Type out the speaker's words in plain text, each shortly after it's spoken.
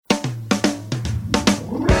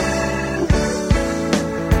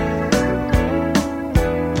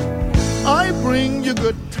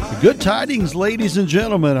Good tidings, ladies and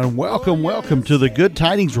gentlemen, and welcome to the Good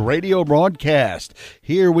Tidings radio broadcast.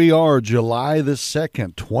 Here we are, July the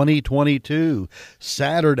 2nd, 2022,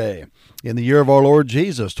 Saturday, in the year of our Lord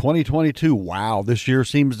Jesus, 2022. Wow, this year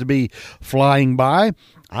seems to be flying by.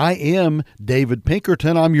 I am David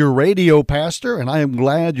Pinkerton. I'm your radio pastor, and I am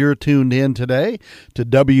glad you're tuned in today to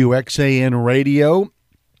WXAN Radio.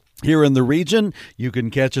 Here in the region, you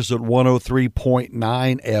can catch us at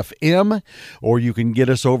 103.9 FM, or you can get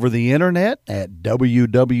us over the internet at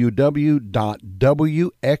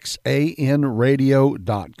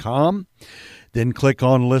www.wxanradio.com. Then click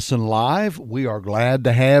on Listen Live. We are glad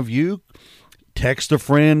to have you. Text a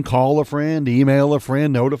friend, call a friend, email a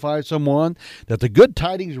friend, notify someone that the Good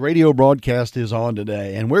Tidings radio broadcast is on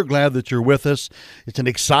today. And we're glad that you're with us. It's an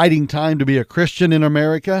exciting time to be a Christian in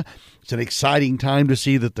America. It's an exciting time to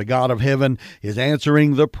see that the God of heaven is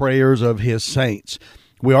answering the prayers of his saints.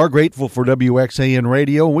 We are grateful for WXAN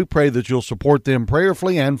Radio, and we pray that you'll support them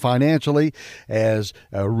prayerfully and financially as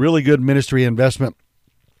a really good ministry investment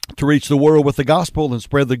to reach the world with the gospel and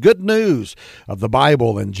spread the good news of the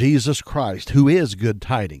Bible and Jesus Christ, who is good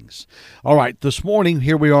tidings. All right, this morning,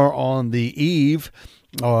 here we are on the eve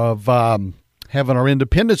of having our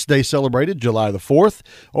Independence Day celebrated, July the 4th.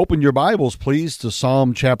 Open your Bibles, please, to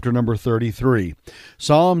Psalm chapter number 33.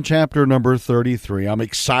 Psalm chapter number 33. I'm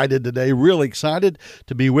excited today, really excited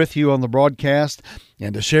to be with you on the broadcast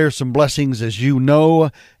and to share some blessings, as you know,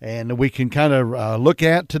 and we can kind of look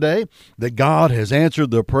at today that God has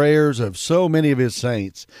answered the prayers of so many of his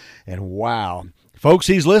saints. And wow, folks,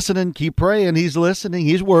 he's listening. Keep praying. He's listening.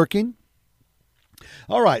 He's working.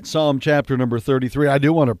 All right, Psalm chapter number 33. I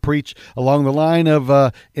do want to preach along the line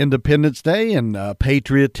of Independence Day and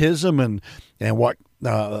patriotism and what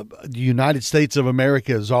the United States of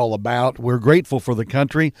America is all about. We're grateful for the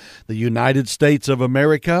country, the United States of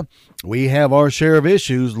America. We have our share of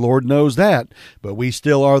issues, Lord knows that, but we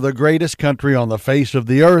still are the greatest country on the face of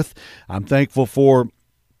the earth. I'm thankful for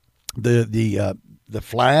the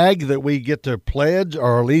flag that we get to pledge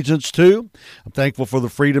our allegiance to. I'm thankful for the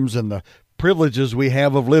freedoms and the privileges we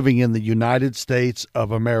have of living in the United States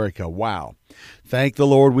of America. Wow. Thank the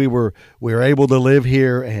Lord we were able to live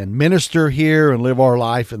here and minister here and live our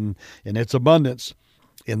life in its abundance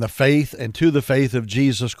in the faith and to the faith of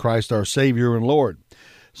Jesus Christ, our Savior and Lord.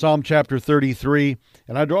 Psalm chapter 33,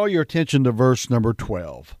 and I draw your attention to verse number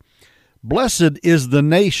 12. Blessed is the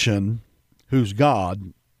nation whose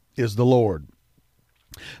God is the Lord.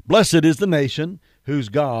 Blessed is the nation whose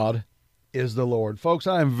God is the Lord. Folks,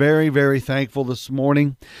 I am very, very thankful this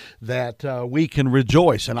morning that we can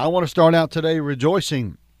rejoice. And I want to start out today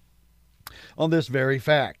rejoicing on this very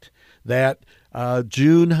fact that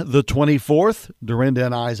June the 24th, Dorinda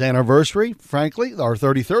and I's anniversary, frankly, our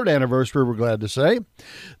 33rd anniversary, we're glad to say,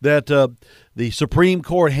 that the Supreme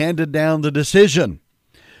Court handed down the decision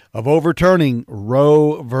of overturning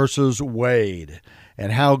Roe versus Wade.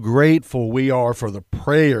 And how grateful we are for the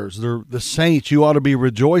prayers, the saints. You ought to be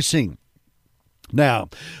rejoicing. Now,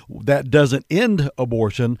 that doesn't end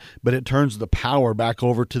abortion, but it turns the power back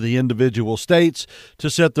over to the individual states to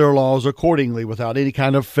set their laws accordingly without any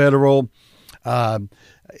kind of federal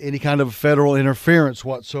interference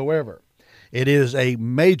whatsoever. It is a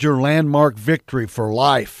major landmark victory for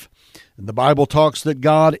life. And the Bible talks that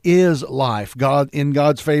God is life. God, in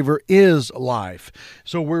God's favor, is life.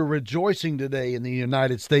 So we're rejoicing today in the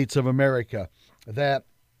United States of America that,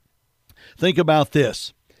 think about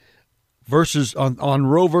this. Verses on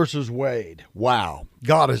Roe versus Wade. Wow.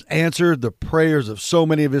 God has answered the prayers of so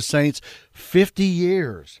many of his saints. 50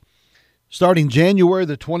 years. Starting January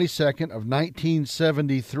the 22nd of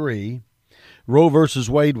 1973, Roe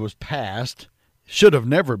versus Wade was passed. Should have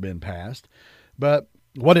never been passed. But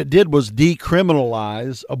what it did was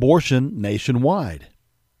decriminalize abortion nationwide.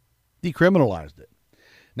 Decriminalized it.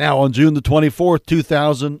 Now, on June the 24th,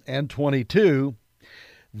 2022,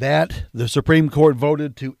 that the Supreme Court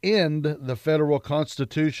voted to end the federal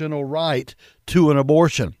constitutional right to an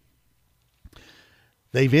abortion.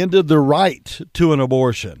 They've ended the right to an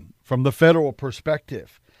abortion from the federal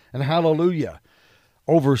perspective. And hallelujah,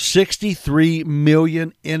 over 63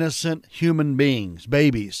 million innocent human beings,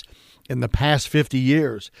 babies, in the past 50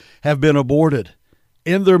 years have been aborted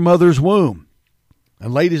in their mother's womb.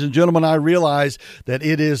 And ladies and gentlemen, I realize that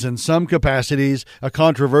it is in some capacities a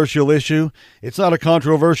controversial issue. It's not a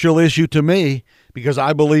controversial issue to me because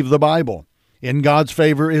I believe the Bible. In God's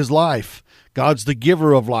favor is life. God's the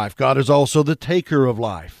giver of life. God is also the taker of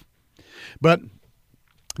life. But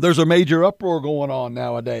there's a major uproar going on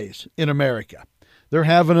nowadays in America. They're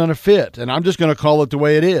having a fit, and I'm just going to call it the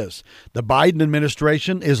way it is. The Biden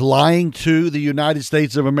administration is lying to the United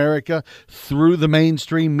States of America through the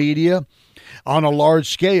mainstream media on a large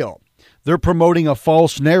scale. They're promoting a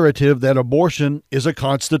false narrative that abortion is a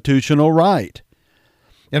constitutional right.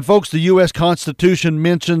 And folks, the U.S. Constitution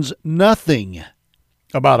mentions nothing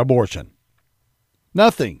about abortion.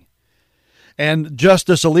 Nothing. And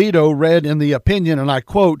Justice Alito read in the opinion, and I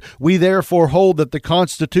quote, "We therefore hold that the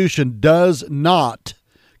Constitution does not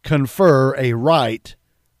confer a right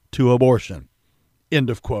to abortion."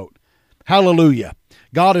 End of quote. Hallelujah.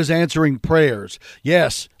 God is answering prayers.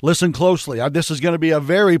 Yes, listen closely. This is going to be a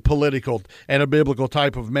very political and a biblical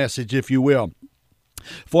type of message, if you will.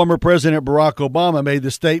 Former President Barack Obama made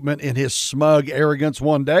the statement in his smug arrogance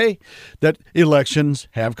one day that elections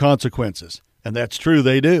have consequences. And that's true,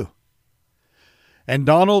 they do. And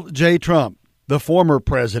Donald J. Trump, the former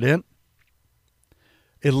president,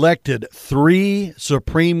 elected 3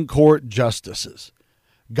 Supreme Court justices.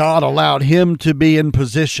 God allowed him to be in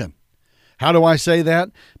position. How do I say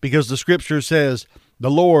that? Because the scripture says,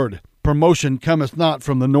 "The Lord, promotion cometh not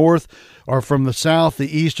from the north or from the south,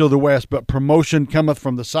 the east or the west, but promotion cometh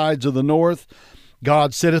from the sides of the north.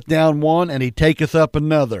 God sitteth down one, and he taketh up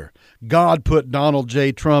another." God put Donald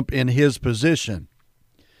J. Trump in his position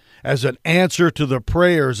as an answer to the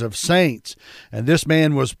prayers of saints. And this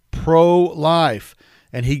man was pro-life,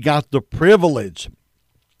 and he got the privilege,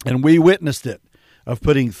 and we witnessed it, of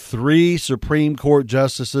putting 3 Supreme Court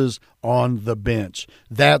justices on the bench.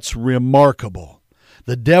 That's remarkable.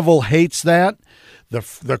 The devil hates that.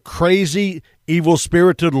 The crazy,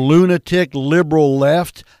 evil-spirited, lunatic, liberal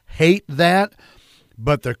left hate that.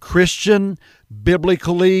 But the Christian,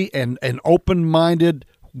 biblically and open-minded,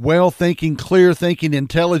 well-thinking, clear-thinking,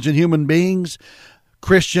 intelligent human beings,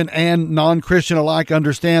 Christian and non-Christian alike,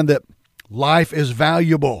 understand that life is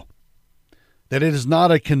valuable, that it is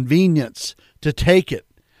not a convenience to take it.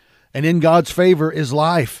 And in God's favor is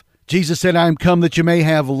life. Jesus said, "I am come that you may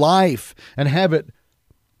have life and have it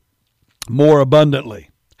more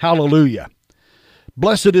abundantly." Hallelujah.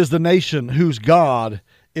 Blessed is the nation whose God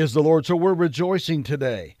is the Lord. So we're rejoicing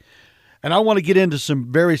today. And I want to get into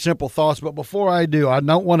some very simple thoughts, but before I do, I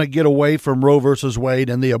don't want to get away from Roe versus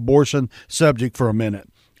Wade and the abortion subject for a minute.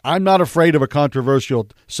 I'm not afraid of a controversial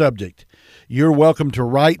subject. You're welcome to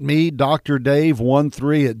write me,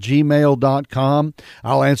 drdave13@gmail.com.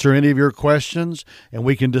 I'll answer any of your questions, and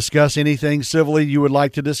we can discuss anything civilly you would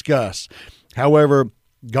like to discuss. However,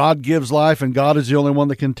 God gives life, and God is the only one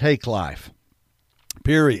that can take life.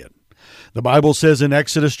 Period. The Bible says in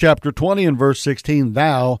Exodus chapter 20 and verse 16,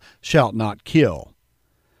 "Thou shalt not kill."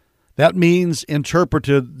 That means,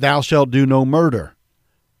 interpreted, thou shalt do no murder.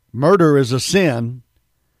 Murder is a sin,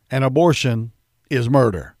 and abortion is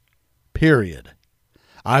murder. Period.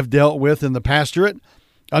 I've dealt with in the pastorate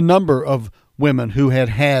a number of women who had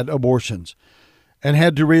had abortions and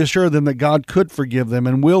had to reassure them that God could forgive them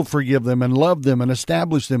and will forgive them and love them and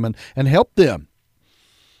establish them and help them.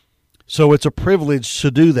 So it's a privilege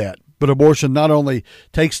to do that. But abortion not only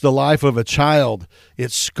takes the life of a child,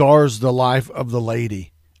 it scars the life of the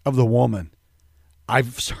lady, of the woman.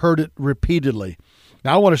 I've heard it repeatedly.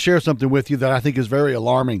 Now, I want to share something with you that I think is very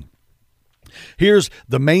alarming. Here's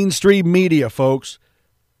the mainstream media, folks.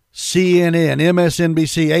 CNN,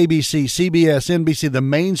 MSNBC, ABC, CBS, NBC, the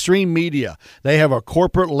mainstream media. They have a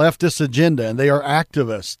corporate leftist agenda, and they are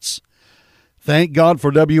activists. Thank God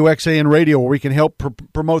for WXAN Radio, where we can help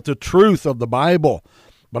promote the truth of the Bible,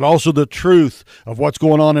 but also the truth of what's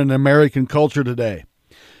going on in American culture today.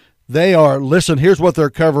 They are, listen, here's what they're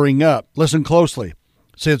covering up. Listen closely.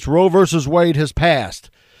 Since Roe versus Wade has passed,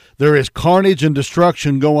 there is carnage and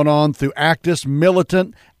destruction going on through activist,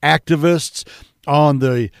 militant activists on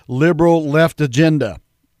the liberal left agenda.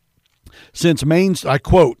 I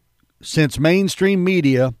quote, "Since mainstream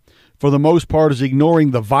media, for the most part, is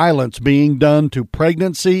ignoring the violence being done to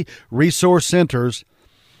pregnancy resource centers,"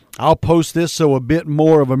 I'll post this so a bit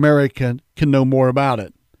more of America can know more about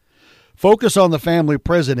it. Focus on the Family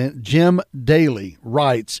President Jim Daly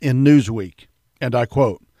writes in Newsweek, and I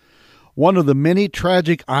quote, "One of the many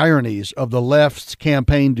tragic ironies of the left's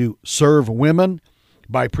campaign to serve women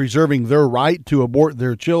by preserving their right to abort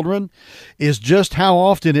their children is just how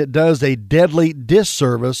often it does a deadly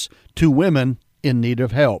disservice to women in need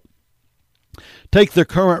of help. Take the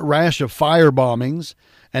current rash of fire bombings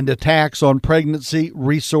and attacks on pregnancy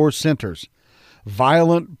resource centers.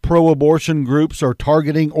 Violent pro-abortion groups are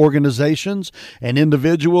targeting organizations and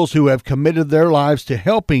individuals who have committed their lives to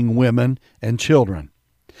helping women and children.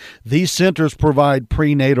 These centers provide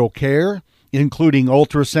prenatal care, including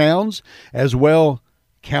ultrasounds, as well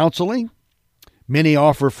counseling, Many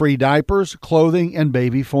offer free diapers, clothing, and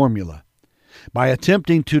baby formula. By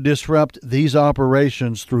attempting to disrupt these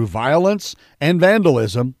operations through violence and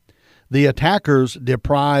vandalism, the attackers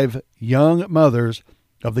deprive young mothers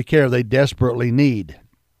of the care they desperately need.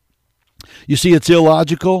 You see, it's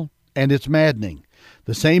illogical and it's maddening.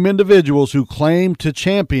 The same individuals who claim to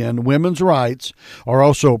champion women's rights are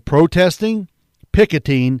also protesting,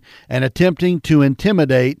 picketing, and attempting to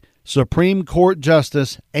intimidate Supreme Court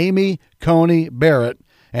Justice Amy Coney Barrett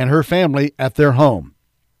and her family at their home.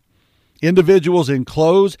 Individuals in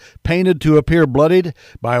clothes painted to appear bloodied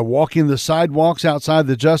by walking the sidewalks outside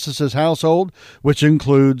the justice's household, which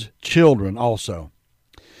includes children also.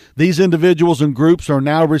 These individuals and groups are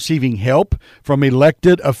now receiving help from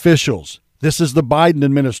elected officials. This is the Biden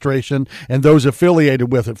administration and those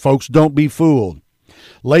affiliated with it, folks. Don't be fooled.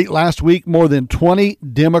 Late last week, more than 20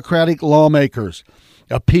 Democratic lawmakers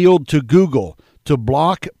appealed to Google to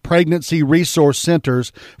block pregnancy resource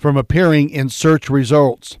centers from appearing in search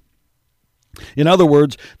results. In other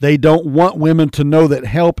words, they don't want women to know that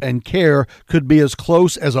help and care could be as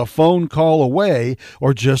close as a phone call away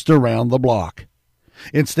or just around the block.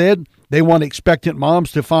 Instead, they want expectant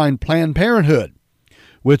moms to find Planned Parenthood,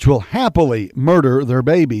 which will happily murder their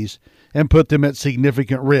babies and put them at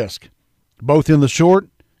significant risk, both in the short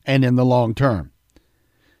and in the long term.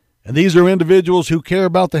 And these are individuals who care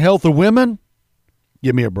about the health of women?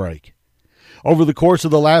 Give me a break. Over the course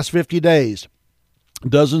of the last 50 days,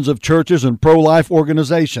 dozens of churches and pro-life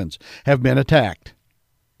organizations have been attacked.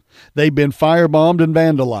 They've been firebombed and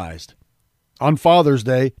vandalized. On Father's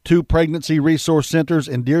Day, 2 pregnancy resource centers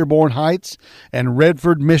in Dearborn Heights and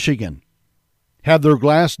Redford, Michigan, had their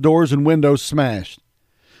glass doors and windows smashed.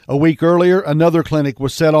 A week earlier, another clinic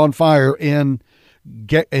was set on fire in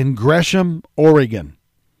Gresham, Oregon.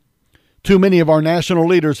 Too many of our national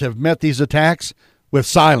leaders have met these attacks with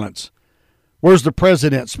silence. Where's the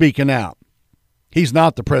president speaking out? He's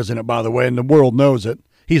not the president, by the way, and the world knows it.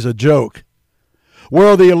 He's a joke. Where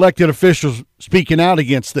are the elected officials speaking out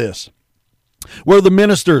against this? Where are the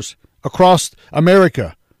ministers across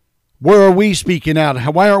America? Where are we speaking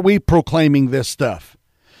out? Why aren't we proclaiming this stuff?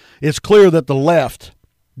 It's clear that the left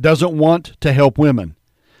doesn't want to help women.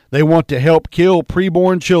 They want to help kill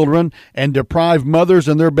preborn children and deprive mothers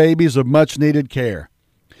and their babies of much-needed care.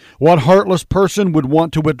 What heartless person would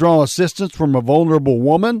want to withdraw assistance from a vulnerable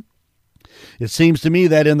woman? It seems to me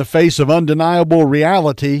that in the face of undeniable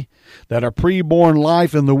reality, that a preborn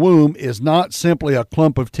life in the womb is not simply a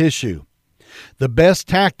clump of tissue. The best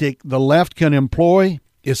tactic the left can employ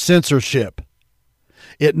is censorship.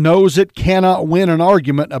 It knows it cannot win an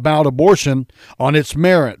argument about abortion on its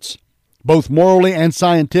merits, both morally and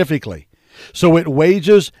scientifically. So it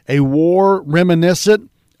wages a war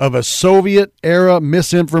reminiscent of a Soviet-era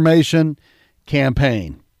misinformation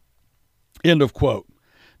campaign. End of quote.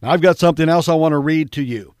 Now, I've got something else I want to read to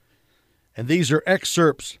you. And these are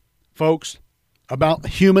excerpts, folks, about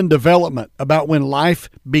human development, about when life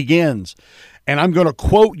begins. And I'm going to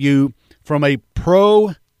quote you from a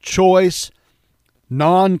pro-choice,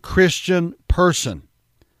 non-Christian person.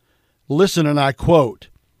 Listen, and I quote,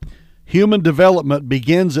 "Human development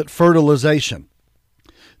begins at fertilization.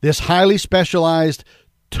 This highly specialized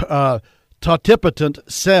totipotent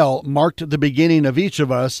cell marked the beginning of each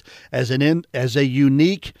of us as a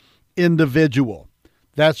unique individual."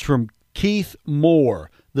 That's from Keith Moore,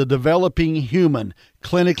 The Developing Human,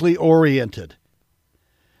 Clinically Oriented.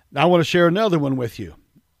 Now I want to share another one with you.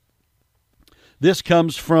 This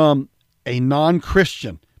comes from a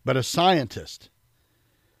non-Christian, but a scientist.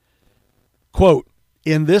 Quote,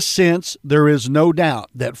 "In this sense, there is no doubt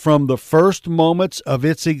that from the first moments of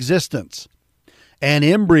its existence, an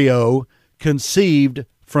embryo conceived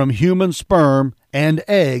from human sperm and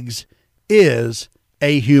eggs is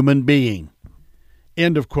a human being."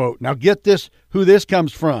 End of quote. Now get this, who this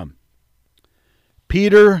comes from.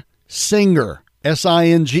 Peter Singer,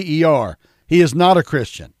 Singer. He is not a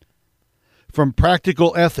Christian. From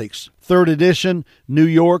Practical Ethics, 3rd edition, New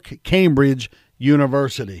York, Cambridge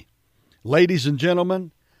University. Ladies and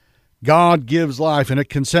gentlemen, God gives life, and at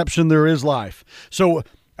conception there is life. So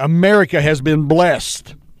America has been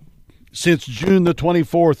blessed since June the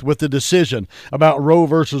 24th with the decision about Roe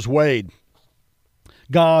versus Wade.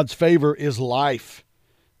 God's favor is life,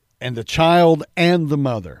 and the child and the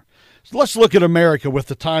mother. So let's look at America with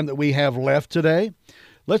the time that we have left today.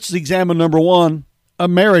 Let's examine, number one,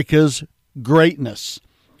 America's greatness.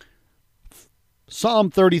 Psalm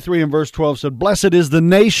 33 and verse 12 said, "Blessed is the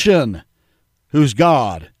nation whose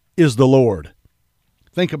God is the Lord."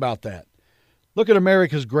 Think about that. Look at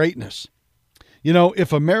America's greatness. You know,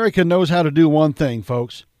 if America knows how to do one thing,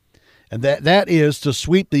 folks, And that is to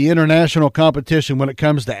sweep the international competition when it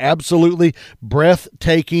comes to absolutely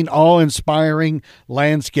breathtaking, awe-inspiring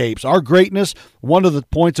landscapes. Our greatness, one of the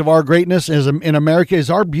points of our greatness is in America is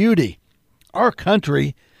our beauty. Our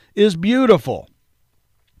country is beautiful.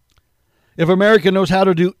 If America knows how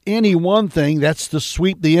to do any one thing, that's to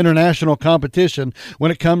sweep the international competition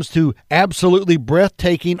when it comes to absolutely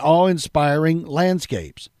breathtaking, awe-inspiring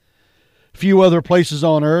landscapes. Few other places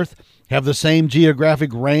on earth have the same geographic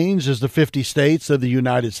range as the 50 states of the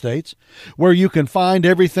United States, where you can find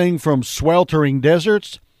everything from sweltering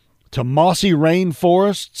deserts to mossy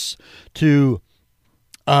rainforests to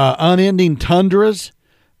unending tundras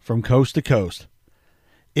from coast to coast.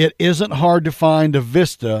 It isn't hard to find a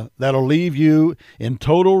vista that'll leave you in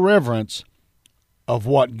total reverence of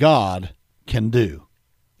what God can do.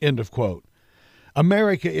 End of quote.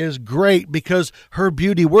 America is great because her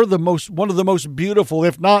beauty, we're one of the most beautiful,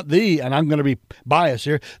 if not the, and I'm going to be biased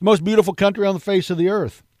here, the most beautiful country on the face of the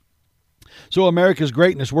earth. So America's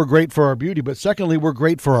greatness, we're great for our beauty, but secondly, we're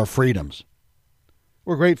great for our freedoms.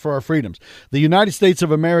 We're great for our freedoms. The United States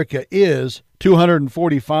of America is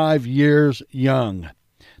 245 years young.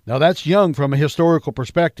 Now that's young from a historical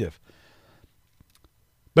perspective,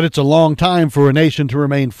 but it's a long time for a nation to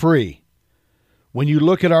remain free. When you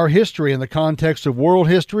look at our history in the context of world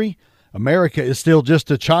history, America is still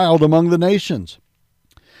just a child among the nations.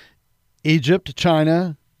 Egypt,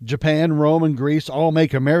 China, Japan, Rome, and Greece all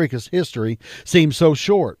make America's history seem so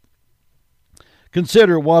short.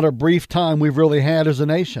 Consider what a brief time we've really had as a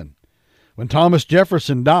nation. When Thomas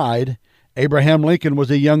Jefferson died, Abraham Lincoln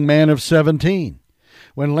was a young man of 17.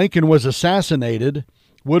 When Lincoln was assassinated,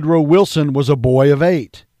 Woodrow Wilson was a boy of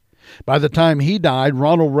 8. By the time he died,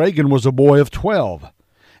 Ronald Reagan was a boy of 12.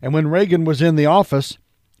 And when Reagan was in the office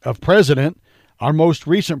of president, our most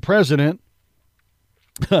recent president,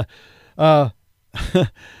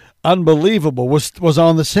 unbelievable, was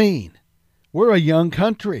on the scene. We're a young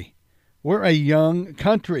country. We're a young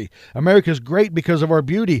country. America's great because of our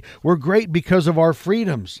beauty. We're great because of our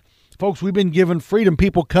freedoms. Folks, we've been given freedom.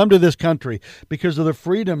 People come to this country because of the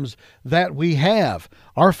freedoms that we have.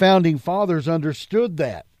 Our founding fathers understood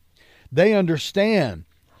that. They understand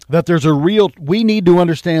that we need to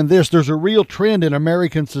understand this. There's a real trend in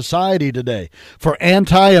American society today for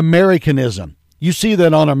anti-Americanism. You see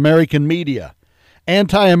that on American media.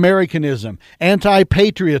 Anti-Americanism,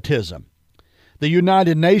 anti-patriotism. The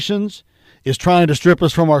United Nations is trying to strip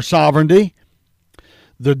us from our sovereignty.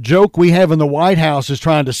 The joke we have in the White House is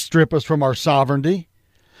trying to strip us from our sovereignty.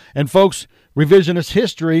 And folks, revisionist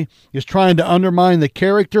history is trying to undermine the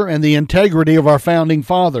character and the integrity of our founding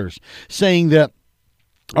fathers, saying that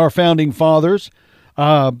our founding fathers,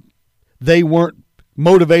 they weren't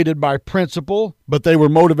motivated by principle, but they were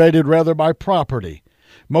motivated rather by property,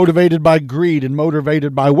 motivated by greed and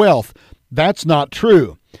motivated by wealth. That's not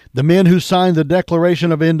true. The men who signed the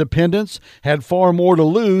Declaration of Independence had far more to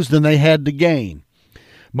lose than they had to gain.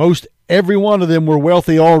 Most every one of them were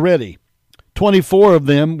wealthy already. 24 of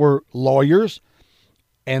them were lawyers,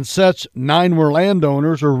 and such 9 were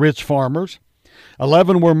landowners or rich farmers.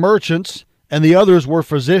 11 were merchants, and the others were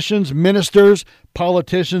physicians, ministers,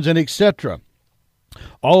 politicians, and etc.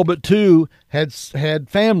 All but 2 had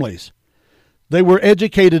families. They were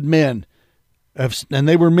educated men, and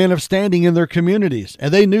they were men of standing in their communities,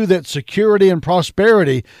 and they knew that security and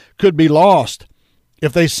prosperity could be lost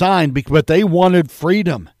if they signed, but they wanted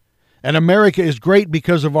freedom. And America is great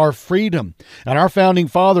because of our freedom. And our founding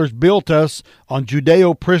fathers built us on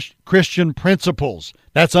Judeo-Christian principles.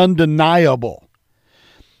 That's undeniable.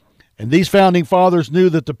 And these founding fathers knew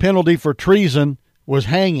that the penalty for treason was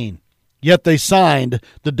hanging, yet they signed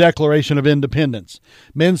the Declaration of Independence.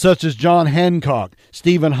 Men such as John Hancock,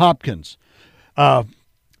 Stephen Hopkins,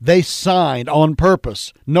 they signed on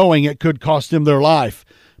purpose, knowing it could cost them their life,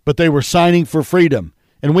 but they were signing for freedom.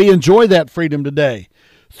 And we enjoy that freedom today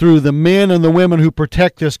through the men and the women who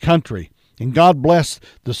protect this country. And God bless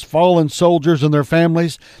the fallen soldiers and their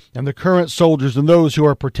families and the current soldiers and those who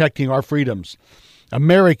are protecting our freedoms.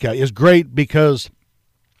 America is great because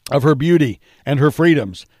of her beauty and her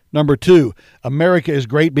freedoms. Number 2, America is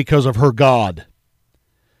great because of her God.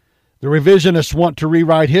 The revisionists want to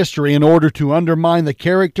rewrite history in order to undermine the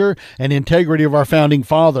character and integrity of our founding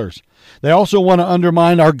fathers. They also want to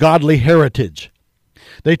undermine our godly heritage.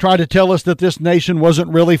 They try to tell us that this nation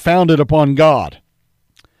wasn't really founded upon God.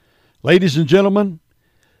 Ladies and gentlemen,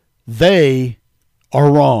 they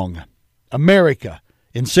are wrong. America,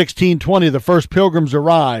 in 1620, the first pilgrims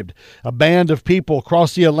arrived. A band of people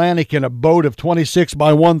crossed the Atlantic in a boat of 26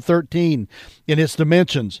 by 113 in its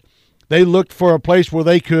dimensions. They looked for a place where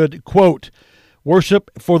they could, quote, Worship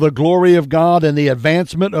for the glory of God and the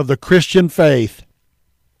advancement of the Christian faith.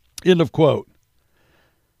 End of quote.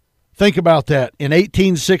 Think about that. In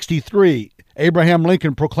 1863, Abraham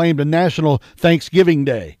Lincoln proclaimed a national Thanksgiving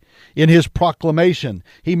Day. In his proclamation,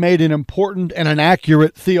 he made an important and an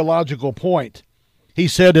accurate theological point. He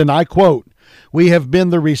said, and I quote, "We have been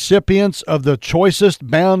the recipients of the choicest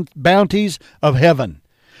bounties of heaven.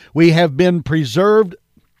 We have been preserved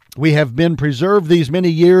these many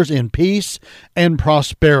years in peace and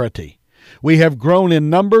prosperity. We have grown in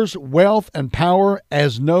numbers, wealth, and power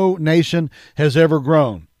as no nation has ever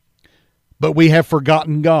grown. But we have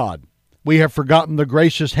forgotten God. We have forgotten the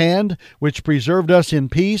gracious hand which preserved us in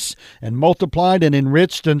peace and multiplied and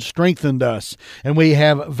enriched and strengthened us. And we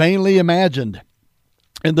have vainly imagined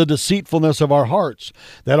in the deceitfulness of our hearts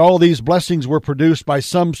that all these blessings were produced by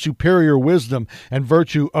some superior wisdom and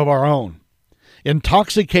virtue of our own.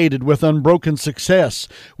 Intoxicated with unbroken success,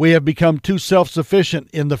 we have become too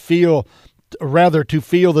self-sufficient to feel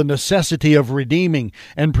the necessity of redeeming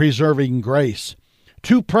and preserving grace.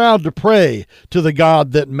 Too proud to pray to the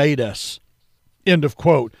God that made us." End of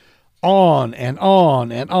quote. On and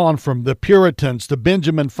on and on, from the Puritans to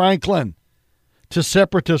Benjamin Franklin to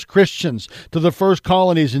separatist Christians to the first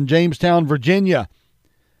colonies in Jamestown, Virginia,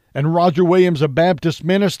 and Roger Williams, a Baptist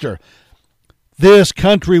minister. This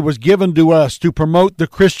country was given to us to promote the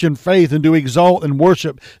Christian faith and to exalt and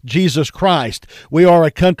worship Jesus Christ. We are a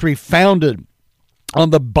country founded on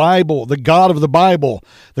the Bible, the God of the Bible,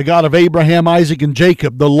 the God of Abraham, Isaac, and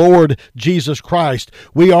Jacob, the Lord Jesus Christ.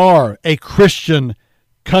 We are a Christian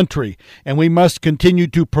country, and we must continue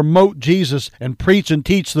to promote Jesus and preach and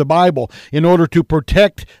teach the Bible in order to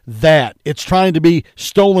protect that. It's trying to be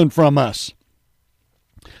stolen from us.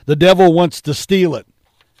 The devil wants to steal it.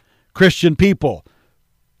 Christian people,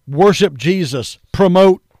 worship Jesus,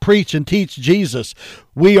 promote, preach, and teach Jesus.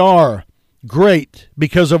 We are great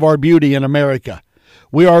because of our beauty in America.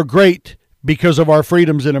 We are great because of our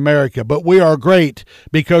freedoms in America, but we are great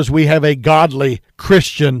because we have a godly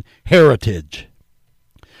Christian heritage.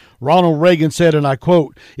 Ronald Reagan said, and I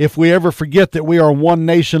quote, "If we ever forget that we are one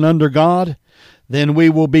nation under God, then we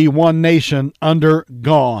will be one nation under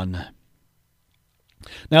gone."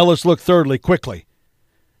 Now let's look thirdly, quickly.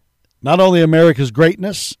 Not only America's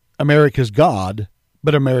greatness, America's God,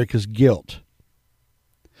 but America's guilt.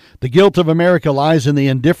 The guilt of America lies in the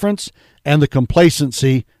indifference and the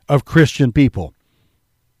complacency of Christian people.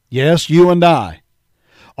 Yes, you and I.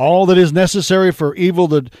 All that is necessary for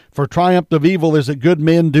triumph of evil is that good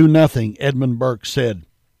men do nothing, Edmund Burke said.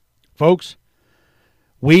 Folks,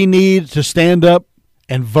 we need to stand up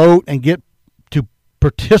and vote and get to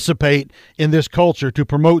participate in this culture to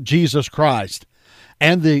promote Jesus Christ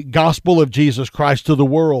and the gospel of Jesus Christ to the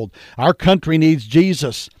world. Our country needs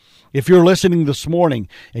Jesus. If you're listening this morning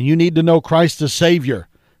and you need to know Christ as Savior,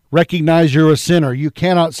 recognize you're a sinner. You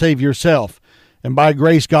cannot save yourself, and by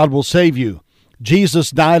grace God will save you. Jesus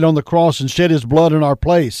died on the cross and shed his blood in our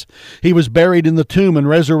place. He was buried in the tomb and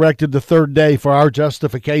resurrected the third day for our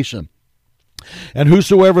justification. And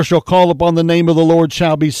whosoever shall call upon the name of the Lord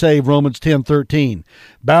shall be saved, Romans 10:13.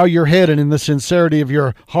 Bow your head, and in the sincerity of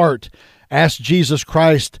your heart, ask Jesus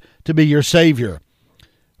Christ to be your Savior.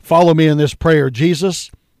 Follow me in this prayer. Jesus,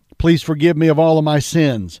 please forgive me of all of my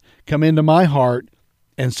sins. Come into my heart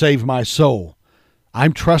and save my soul.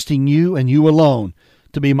 I'm trusting you and you alone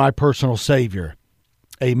to be my personal Savior.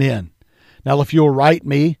 Amen. Now, if you'll write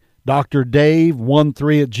me,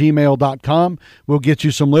 drdave13@gmail.com, we'll get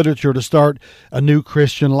you some literature to start a new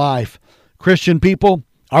Christian life. Christian people,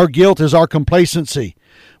 our guilt is our complacency.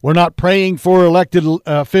 We're not praying for elected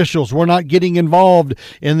officials. We're not getting involved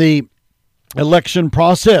in the election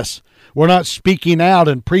process. We're not speaking out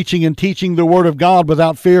and preaching and teaching the Word of God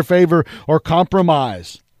without fear, favor, or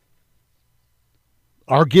compromise.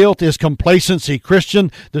 Our guilt is complacency.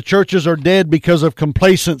 Christian, the churches are dead because of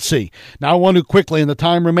complacency. Now I want to quickly, in the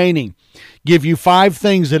time remaining, give you 5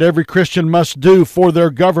 things that every Christian must do for their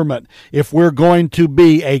government if we're going to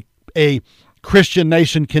be a Christian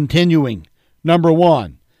nation continuing. Number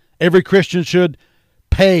 1, every Christian should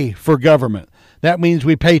pay for government. That means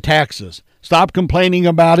we pay taxes. Stop complaining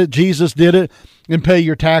about it. Jesus did it, and pay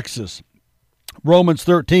your taxes. Romans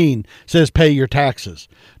 13 says pay your taxes.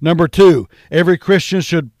 Number 2, every Christian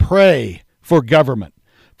should pray for government.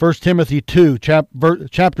 1 Timothy 2,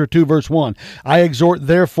 chapter 2, verse 1. I exhort,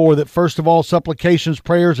 therefore, that first of all supplications,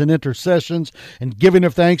 prayers, and intercessions, and giving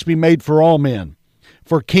of thanks be made for all men,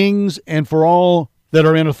 for kings, and for all that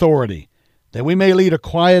are in authority, that we may lead a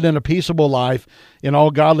quiet and a peaceable life in all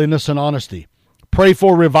godliness and honesty. Pray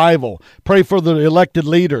for revival. Pray for the elected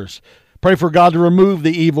leaders. Pray for God to remove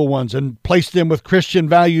the evil ones and place them with Christian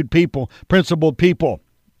valued people, principled people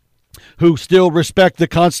who still respect the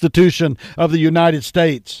Constitution of the United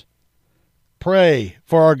States. Pray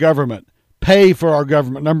for our government. Pay for our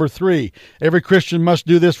government. Number 3, every Christian must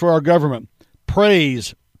do this for our government.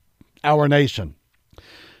 Praise our nation.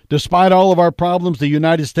 Despite all of our problems, the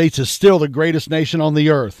United States is still the greatest nation on the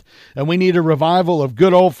earth, and we need a revival of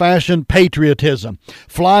good old-fashioned patriotism.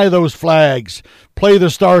 Fly those flags, play the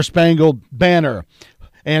Star-Spangled Banner,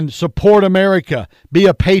 and support America. Be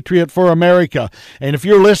a patriot for America. And if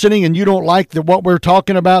you're listening and you don't like what we're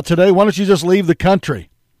talking about today, why don't you just leave the country?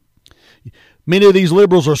 Many of these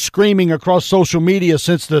liberals are screaming across social media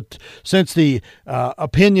since the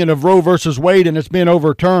opinion of Roe versus Wade and it's been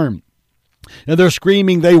overturned. And they're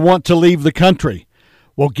screaming they want to leave the country.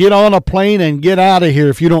 Well, get on a plane and get out of here.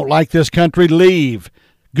 If you don't like this country, leave.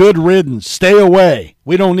 Good riddance. Stay away.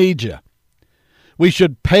 We don't need you. We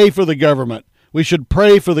should pay for the government. We should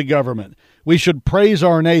pray for the government. We should praise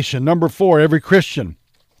our nation. Number 4, every Christian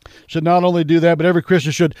should not only do that, but every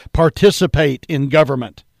Christian should participate in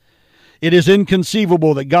government. It is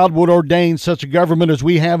inconceivable that God would ordain such a government as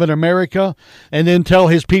we have in America and then tell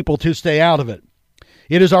his people to stay out of it.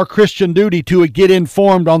 It is our Christian duty to get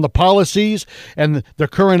informed on the policies and the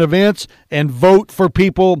current events and vote for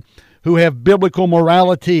people who have biblical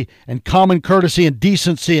morality and common courtesy and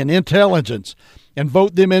decency and intelligence and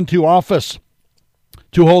vote them into office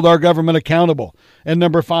to hold our government accountable. And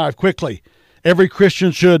number 5, quickly, every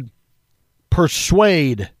Christian should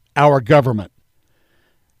persuade our government.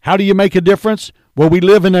 How do you make a difference? Well, we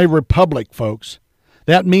live in a republic, folks.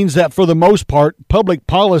 That means that for the most part, public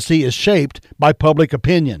policy is shaped by public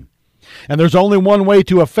opinion. And there's only one way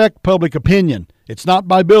to affect public opinion. It's not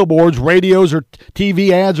by billboards, radios, or TV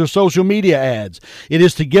ads, or social media ads. It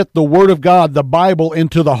is to get the Word of God, the Bible,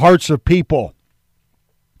 into the hearts of people.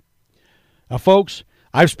 Now, folks,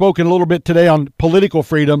 I've spoken a little bit today on political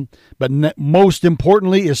freedom, but most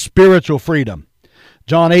importantly is spiritual freedom.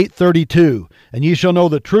 John 8:32, and ye shall know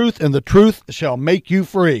the truth, and the truth shall make you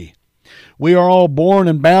free. We are all born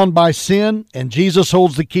and bound by sin, and Jesus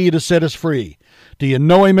holds the key to set us free. Do you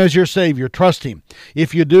know him as your Savior? Trust him.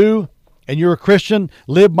 If you do, and you're a Christian,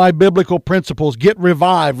 live by biblical principles. Get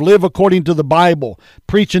revived. Live according to the Bible.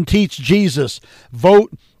 Preach and teach Jesus.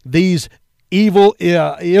 Vote these evil,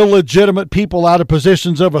 illegitimate people out of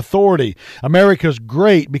positions of authority. America's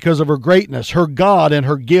great because of her greatness, her God, and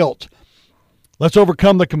her guilt. Let's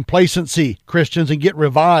overcome the complacency, Christians, and get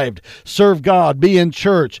revived. Serve God, be in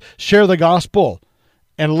church, share the gospel,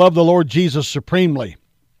 and love the Lord Jesus supremely.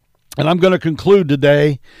 And I'm going to conclude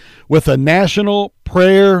today with a national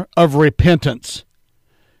prayer of repentance.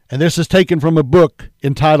 And this is taken from a book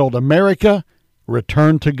entitled America,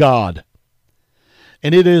 Return to God.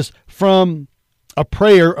 And it is from a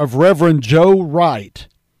prayer of Reverend Joe Wright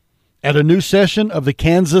at a new session of the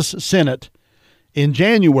Kansas Senate in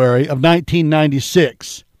January of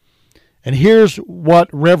 1996. And here's what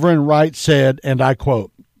Reverend Wright said, and I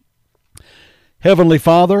quote, Heavenly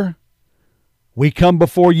Father, we come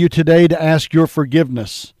before you today to ask your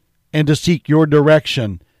forgiveness and to seek your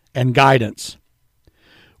direction and guidance.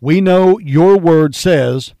 We know your word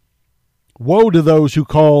says, woe to those who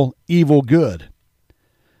call evil good.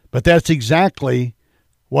 But that's exactly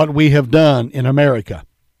what we have done in America.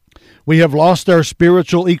 We have lost our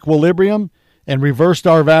spiritual equilibrium and reversed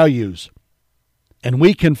our values. And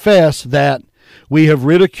we confess that we have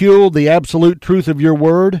ridiculed the absolute truth of your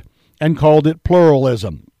word and called it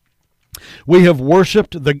pluralism. We have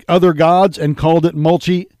worshipped the other gods and called it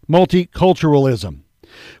multiculturalism.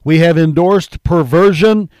 We have endorsed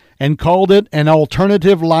perversion and called it an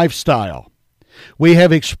alternative lifestyle. We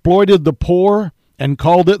have exploited the poor and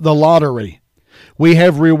called it the lottery. We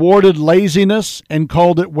have rewarded laziness and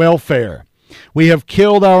called it welfare. We have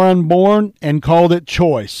killed our unborn and called it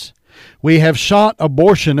choice. We have shot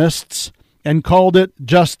abortionists and called it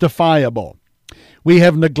justifiable. We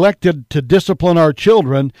have neglected to discipline our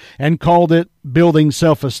children and called it building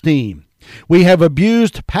self-esteem. We have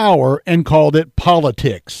abused power and called it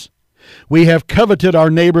politics. We have coveted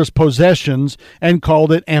our neighbor's possessions and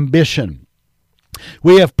called it ambition.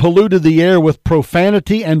 We have polluted the air with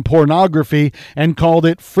profanity and pornography and called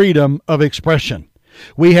it freedom of expression.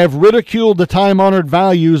 We have ridiculed the time-honored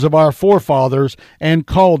values of our forefathers and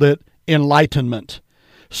called it enlightenment.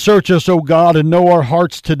 Search us, O God, and know our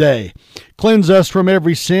hearts today. Cleanse us from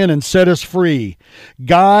every sin and set us free.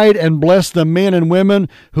 Guide and bless the men and women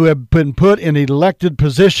who have been put in elected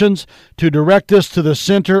positions to direct us to the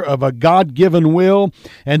center of a God-given will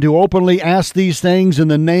and to openly ask these things in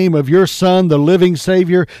the name of your Son, the living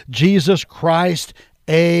Savior, Jesus Christ.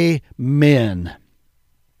 Amen.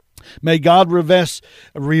 May God revive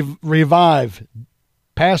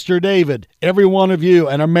Pastor David, every one of you,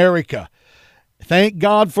 and America. Thank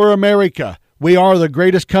God for America. We are the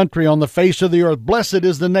greatest country on the face of the earth. Blessed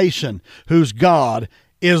is the nation whose God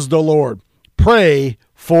is the Lord. Pray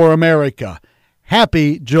for America.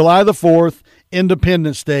 Happy July the 4th,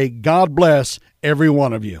 Independence Day. God bless every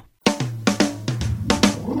one of you.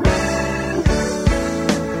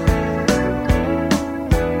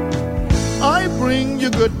 I bring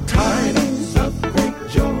you good tidings of great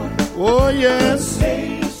joy. Oh, yes.